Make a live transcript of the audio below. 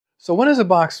So when is a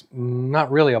box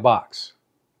not really a box,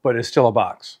 but it's still a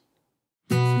box?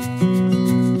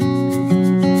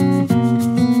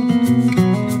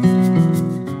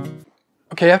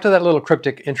 Okay, after that little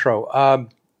cryptic intro,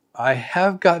 I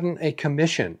have gotten a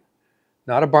commission,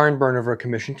 not a barn burner of a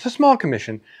commission, it's a small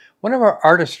commission. One of our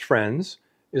artist friends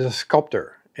is a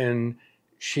sculptor, and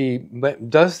she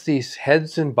does these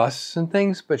heads and busts and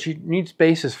things, but she needs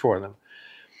bases for them.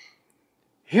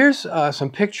 Here's some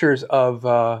pictures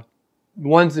of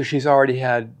ones that she's already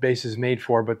had bases made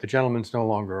for, but the gentleman's no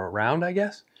longer around, I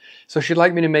guess. So she'd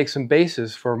like me to make some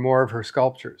bases for more of her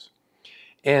sculptures.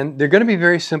 And they're going to be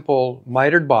very simple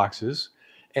mitered boxes.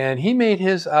 And he made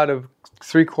his out of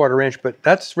 3/4 inch, but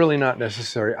that's really not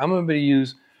necessary. I'm going to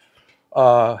use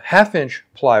 1/2 inch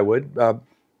plywood,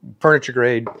 furniture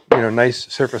grade, nice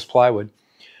surface plywood.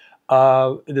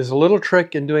 There's a little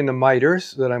trick in doing the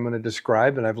miters that I'm going to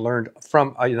describe that I've learned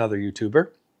from another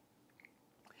YouTuber.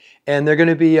 And they're going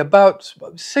to be about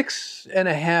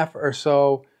 6.5 or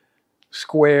so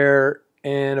square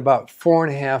and about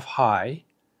 4.5 high,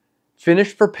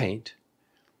 finished for paint.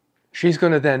 She's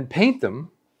going to then paint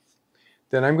them.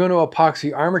 Then I'm going to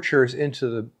epoxy armatures into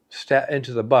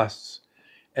the busts.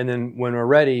 And then when we're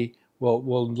ready,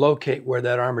 we'll locate where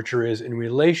that armature is in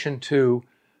relation to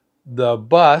the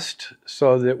bust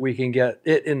so that we can get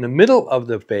it in the middle of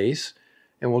the base,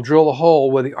 and we'll drill a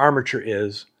hole where the armature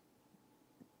is.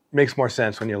 Makes more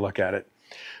sense when you look at it.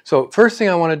 So first thing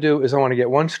I want to do is I want to get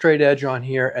one straight edge on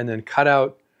here and then cut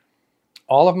out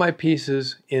all of my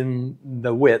pieces in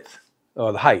the width,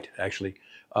 or the height actually,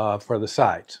 for the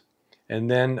sides. And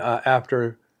then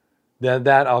after that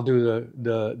I'll do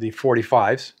the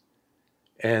 45s,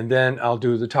 and then I'll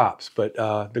do the tops. But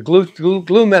the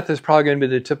glue method is probably going to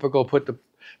be the typical put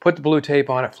the blue tape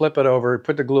on it, flip it over,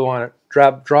 put the glue on it,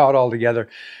 draw it all together,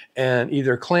 and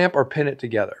either clamp or pin it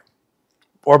together.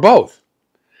 Or both.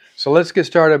 So let's get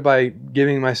started by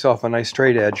giving myself a nice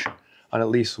straight edge on at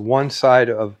least one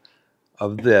side of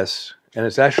this. And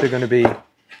it's actually going to be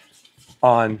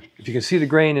on, if you can see the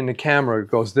grain in the camera,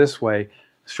 it goes this way.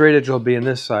 Straight edge will be in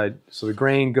this side. So the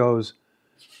grain goes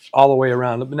all the way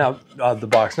around now the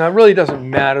box. Now it really doesn't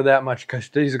matter that much because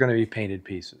these are going to be painted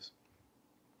pieces.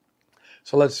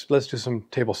 So let's do some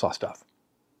table saw stuff.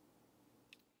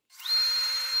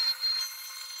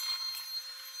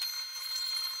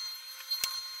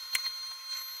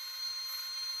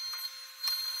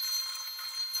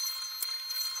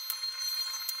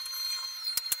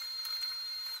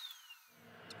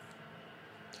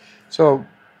 So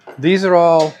these are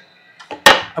all,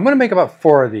 I'm going to make about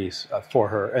 4 of these for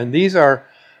her, and these are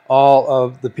all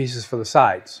of the pieces for the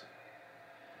sides.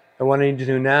 And what I need to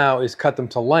do now is cut them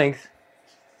to length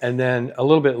and then a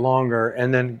little bit longer,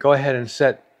 and then go ahead and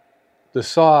set the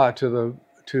saw to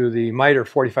the miter,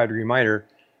 45-degree miter,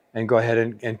 and go ahead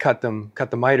and cut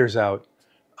the miters out,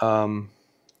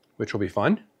 which will be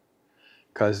fun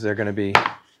because they're going to be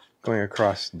going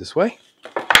across this way.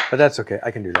 But that's okay,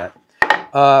 I can do that.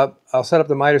 I'll set up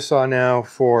the miter saw now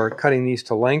for cutting these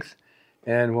to length,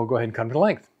 and we'll go ahead and cut them to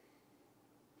length.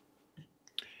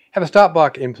 Have a stop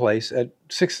block in place at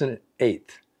 6 1/8,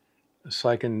 so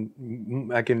I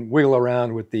can wiggle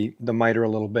around with the miter a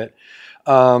little bit.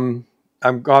 I'm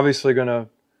obviously going to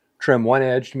trim one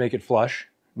edge to make it flush,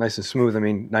 nice and smooth. I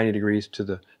mean, 90 degrees to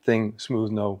the thing,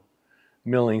 smooth, no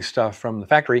milling stuff from the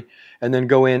factory, and then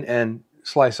go in and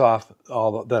slice off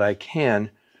all that I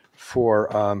can for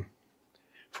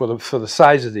the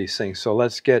size of these things. So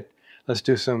let's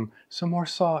do some more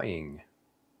sawing.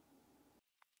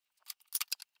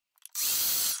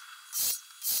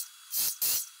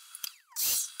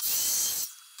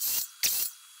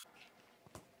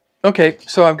 Okay,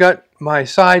 so I've got my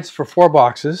sides for 4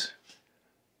 boxes.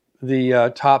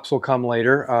 The tops will come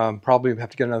later. Probably have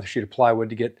to get another sheet of plywood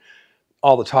to get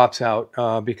all the tops out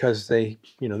because they're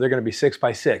going to be 6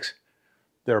 by 6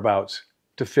 thereabouts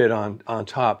to fit on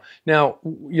top. Now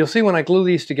you'll see when I glue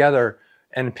these together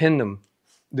and pin them,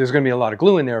 there's going to be a lot of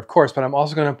glue in there, of course, but I'm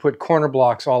also going to put corner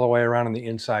blocks all the way around on the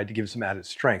inside to give some added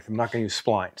strength. I'm not going to use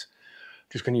splines.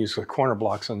 I'm just going to use the corner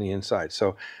blocks on the inside.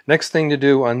 So next thing to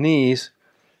do on these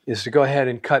is to go ahead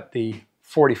and cut the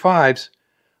 45s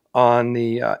on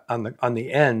the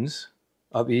ends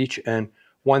of each, and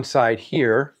one side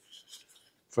here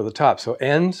for the top. So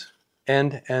end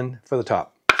for the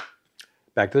top.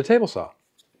 Back to the table saw.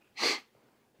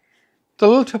 The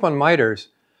little tip on miters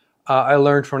I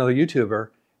learned from another YouTuber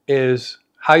is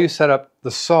how you set up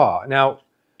the saw. Now,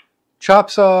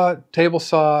 chop saw, table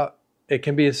saw, it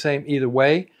can be the same either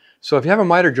way. So if you have a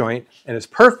miter joint and it's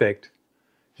perfect,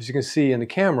 as you can see in the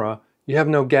camera, you have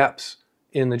no gaps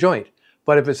in the joint.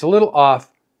 But if it's a little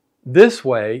off, this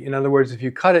way. In other words, if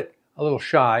you cut it a little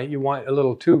shy, you want a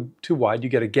little too wide, you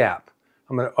get a gap.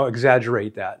 I'm going to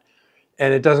exaggerate that.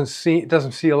 And it doesn't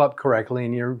seal up correctly,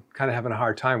 and you're kind of having a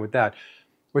hard time with that.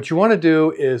 What you want to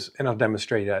do is, and I'll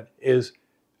demonstrate that, is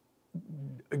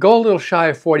go a little shy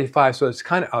of 45, so it's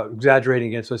kind of, exaggerating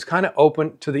again, so it's kind of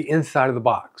open to the inside of the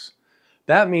box.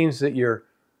 That means that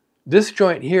this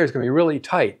joint here is going to be really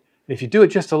tight. If you do it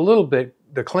just a little bit,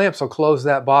 the clamps will close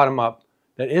that bottom up,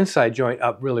 that inside joint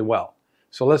up really well.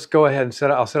 So let's go ahead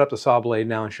and I'll set up the saw blade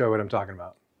now and show you what I'm talking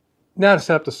about. Now to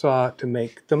set up the saw to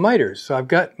make the miters. So I've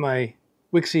got my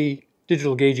Wixie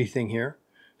digital gaugey thing here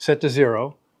set to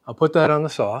 0. I'll put that on the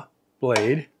saw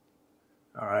blade.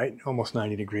 All right, almost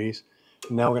 90 degrees.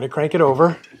 Now we're going to crank it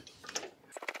over.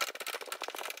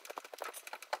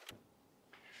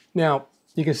 Now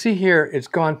you can see here it's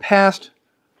gone past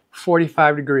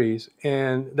 45 degrees,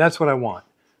 and that's what I want.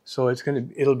 So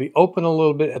it'll be open a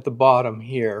little bit at the bottom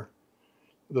here.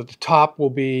 The top will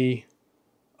be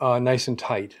nice and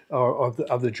tight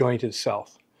of the joint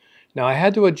itself. Now I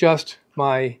had to adjust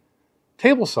my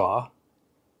table saw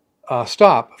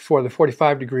stop for the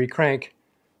 45-degree crank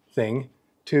thing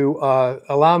to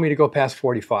allow me to go past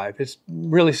 45. It's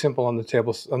really simple on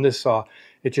this saw.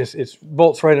 It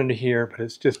bolts right under here, but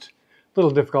it's just a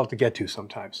little difficult to get to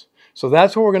sometimes. So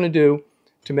that's what we're going to do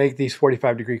to make these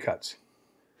 45-degree cuts.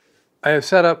 I have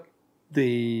set up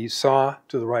the saw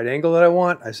to the right angle that I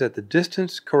want. I set the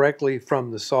distance correctly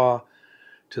from the saw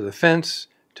to the fence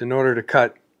in order to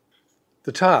cut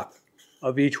the top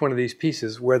of each one of these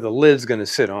pieces where the lid's going to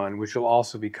sit on, which will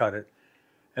also be cut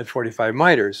at 45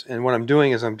 miters. And what I'm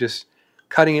doing is I'm just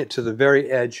cutting it to the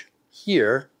very edge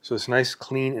here, so it's nice,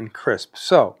 clean, and crisp.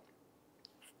 So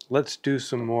let's do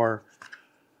some more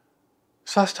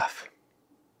saw stuff.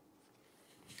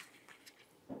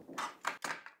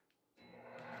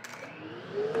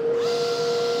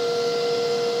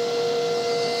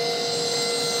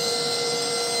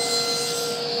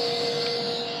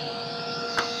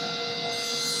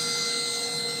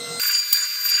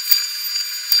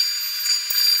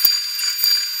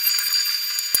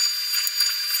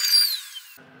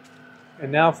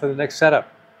 And now for the next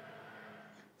setup.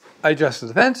 I adjusted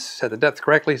the fence, set the depth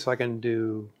correctly so I can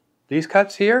do these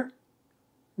cuts here.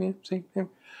 Yeah, see?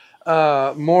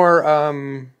 Yeah. More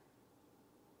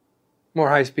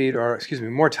high speed, or excuse me,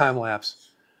 more time lapse.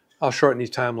 I'll shorten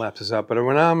these time lapses up, but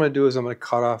what I'm going to do is I'm going to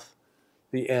cut off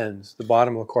the ends. The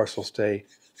bottom, of course, will stay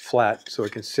flat so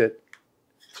it can sit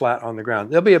flat on the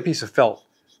ground. There'll be a piece of felt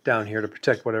down here to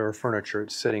protect whatever furniture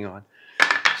it's sitting on.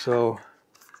 So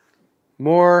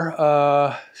more,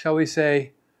 shall we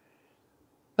say,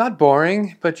 not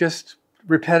boring, but just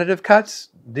repetitive cuts.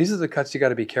 These are the cuts you got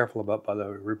to be careful about, by the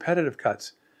way. Repetitive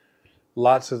cuts,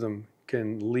 lots of them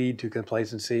can lead to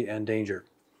complacency and danger.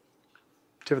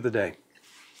 Tip of the day.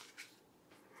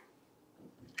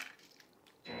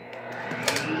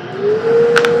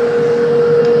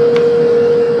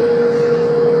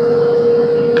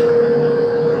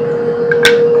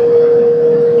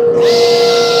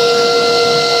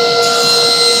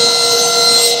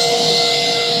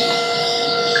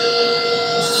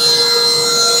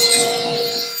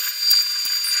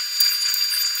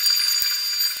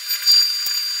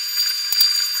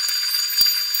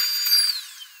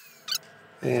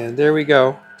 And there we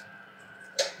go.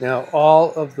 Now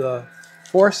all of the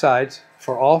 4 sides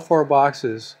for all 4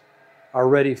 boxes are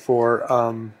ready for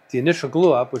the initial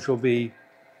glue up, which will be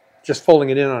just folding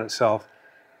it in on itself,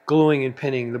 gluing and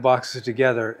pinning the boxes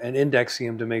together and indexing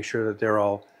them to make sure that they're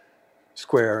all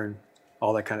square and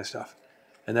all that kind of stuff.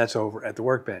 And that's over at the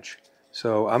workbench.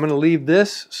 So I'm going to leave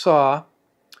this saw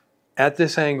at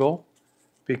this angle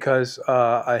because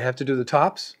I have to do the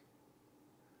tops.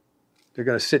 They're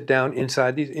going to sit down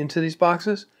into these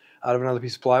boxes out of another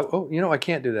piece of plywood. Oh, you know, I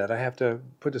can't do that. I have to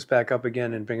put this back up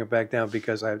again and bring it back down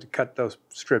because I have to cut those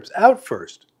strips out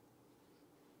first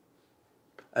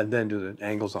and then do the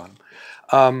angles on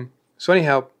them. So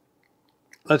anyhow,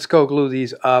 let's go glue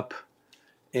these up.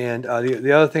 And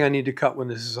the other thing I need to cut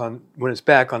when it's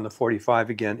back on the 45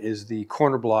 again is the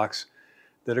corner blocks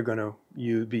that are going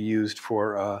to be used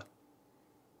for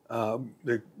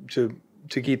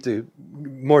to keep the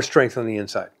more strength on the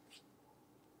inside.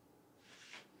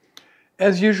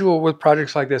 As usual with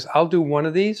projects like this, I'll do one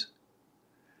of these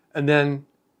and then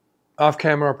off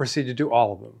camera I'll proceed to do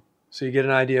all of them. So you get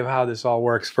an idea of how this all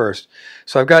works first.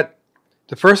 So I've got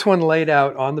the first one laid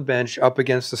out on the bench up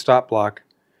against the stop block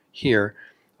here.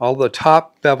 All the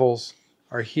top bevels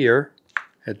are here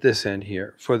at this end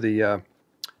here for the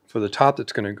top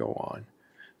that's going to go on.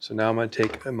 So now I'm going to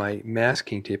take my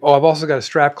masking tape. Oh, I've also got a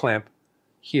strap clamp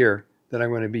here that I'm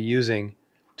going to be using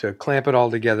to clamp it all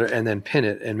together and then pin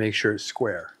it and make sure it's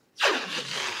square.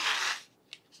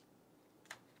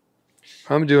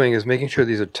 What I'm doing is making sure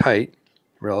these are tight,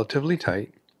 relatively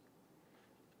tight.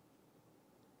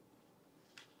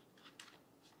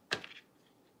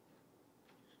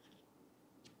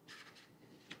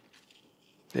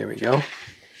 There we go.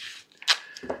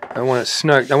 I want it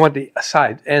snug. I want the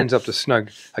side ends up to snug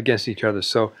against each other.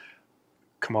 So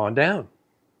come on down.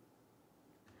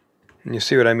 And you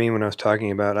see what I mean when I was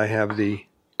talking about I have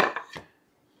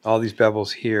all these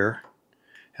bevels here.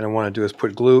 And I want to do is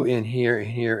put glue in here,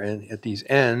 and at these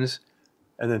ends,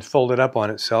 and then fold it up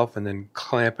on itself, and then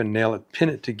clamp and nail it, pin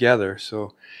it together.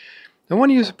 So I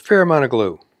want to use a fair amount of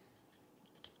glue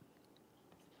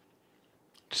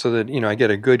so that I get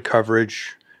a good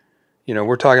coverage.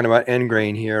 We're talking about end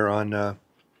grain here on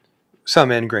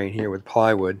some end grain here with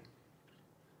plywood.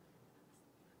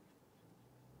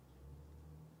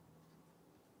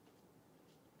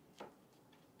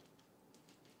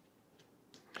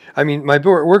 I mean, my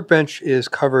workbench is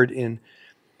covered in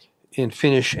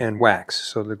finish and wax,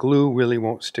 so the glue really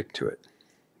won't stick to it.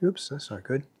 Oops, that's not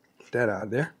good. Get that out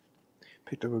of there.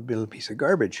 Picked up a little piece of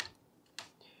garbage.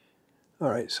 All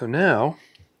right, so now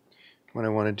what I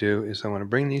want to do is I want to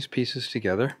bring these pieces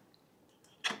together.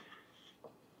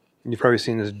 You've probably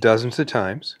seen this dozens of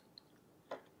times.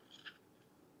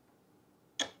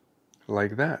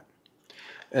 Like that.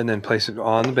 And then place it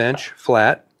on the bench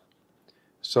flat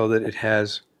so that it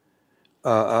has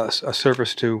a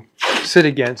surface to sit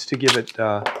against to give it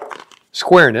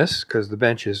squareness, because the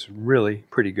bench is really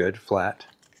pretty good flat.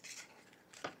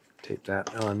 Tape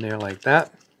that on there like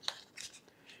that.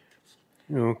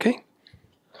 Okay.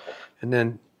 And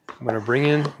then I'm going to bring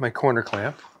in my corner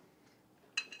clamp,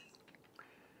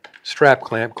 strap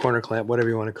clamp, corner clamp, whatever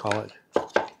you want to call it.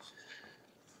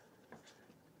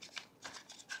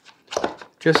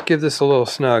 Just give this a little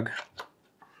snug,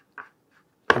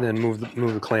 and then move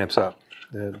the clamps up.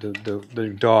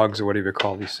 The dogs, or whatever you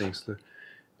call these things,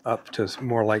 up to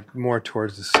more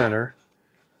towards the center.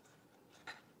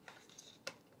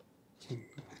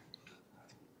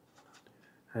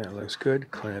 That looks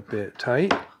good. Clamp it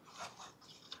tight.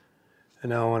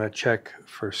 And now I want to check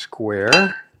for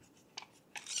square.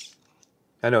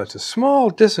 I know it's a small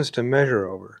distance to measure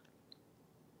over.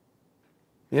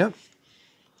 Yep.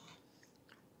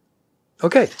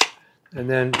 Okay. And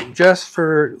then just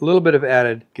for a little bit of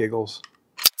added giggles.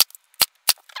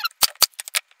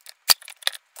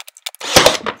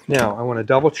 Now I want to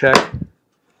double check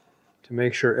to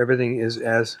make sure everything is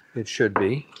as it should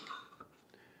be.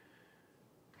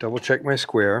 Double check my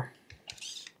square.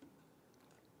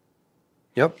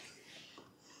 Yep.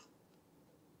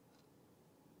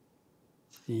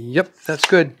 Yep, that's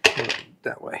good.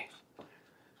 That way.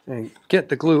 And get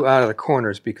the glue out of the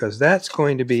corners, because that's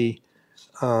going to be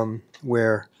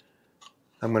where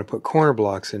I'm going to put corner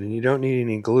blocks in, and you don't need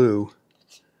any glue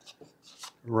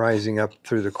rising up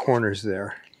through the corners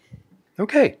there.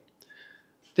 Okay,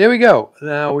 there we go.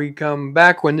 Now we come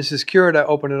back when this is cured. I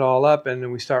open it all up, and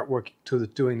then we start working to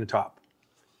doing the top.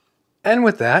 And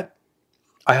with that,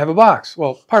 I have a box.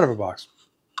 Well, part of a box.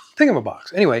 Think of a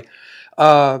box. Anyway,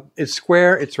 it's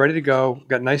square. It's ready to go.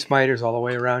 Got nice miters all the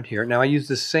way around here. Now I use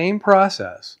the same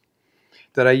process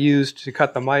that I used to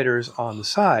cut the miters on the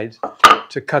sides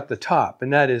to cut the top.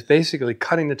 And that is basically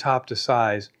cutting the top to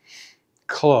size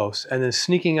close and then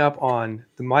sneaking up on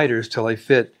the miters till they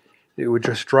fit. It would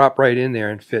just drop right in there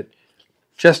and fit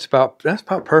just about, that's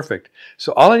about perfect.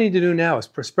 So all I need to do now is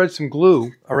spread some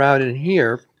glue around in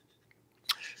here,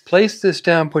 place this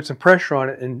down, put some pressure on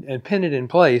it, and pin it in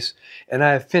place, and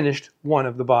I have finished one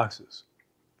of the boxes.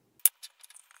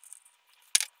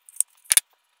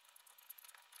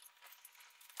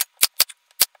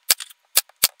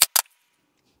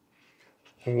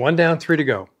 One down, three to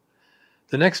go.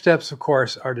 The next steps, of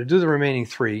course, are to do the remaining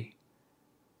three,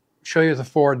 show you the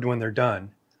four when they're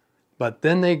done. But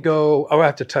then they go, oh, I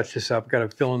have to touch this up. Got to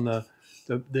fill in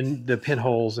the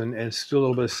pinholes and do a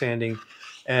little bit of sanding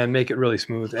and make it really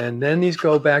smooth. And then these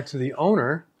go back to the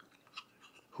owner,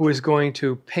 who is going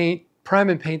to prime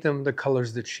and paint them the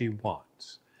colors that she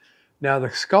wants. Now, the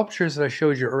sculptures that I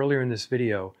showed you earlier in this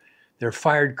video, they're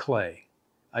fired clay.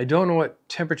 I don't know what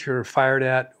temperature they're fired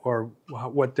at or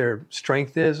what their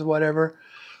strength is or whatever,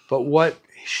 but what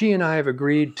she and I have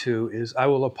agreed to is I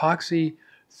will epoxy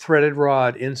threaded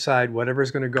rod inside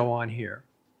whatever's going to go on here.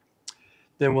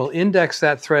 Then we'll index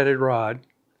that threaded rod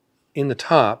in the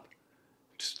top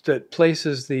that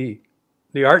places the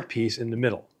art piece in the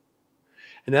middle.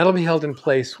 And that'll be held in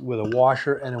place with a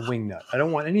washer and a wing nut. I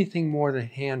don't want anything more than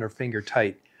hand or finger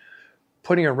tight.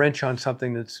 Putting a wrench on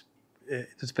something that's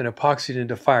been epoxied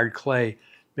into fired clay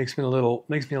makes me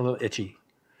a little itchy.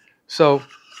 So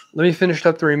let me finish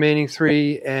up the remaining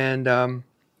 3, and then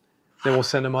we'll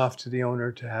send them off to the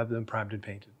owner to have them primed and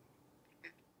painted.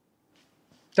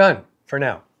 Done for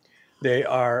now. They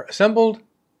are assembled,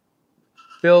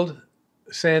 filled,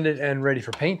 sanded, and ready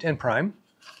for paint and prime.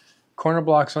 Corner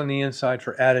blocks on the inside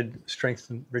for added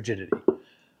strength and rigidity.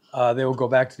 They will go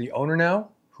back to the owner now,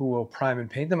 who will prime and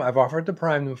paint them. I've offered to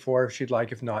prime them for her if she'd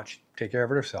like. If not, she'll take care of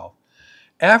it herself.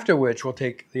 After which, we'll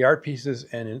take the art pieces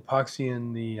and epoxy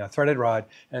in the threaded rod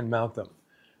and mount them.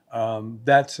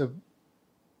 That's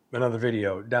another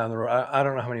video down the road. I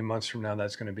don't know how many months from now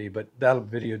that's going to be, but that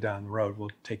video down the road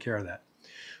will take care of that.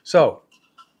 So,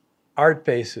 art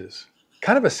bases.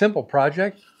 Kind of a simple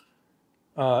project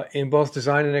in both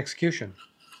design and execution.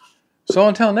 So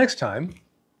until next time,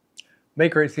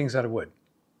 make great things out of wood.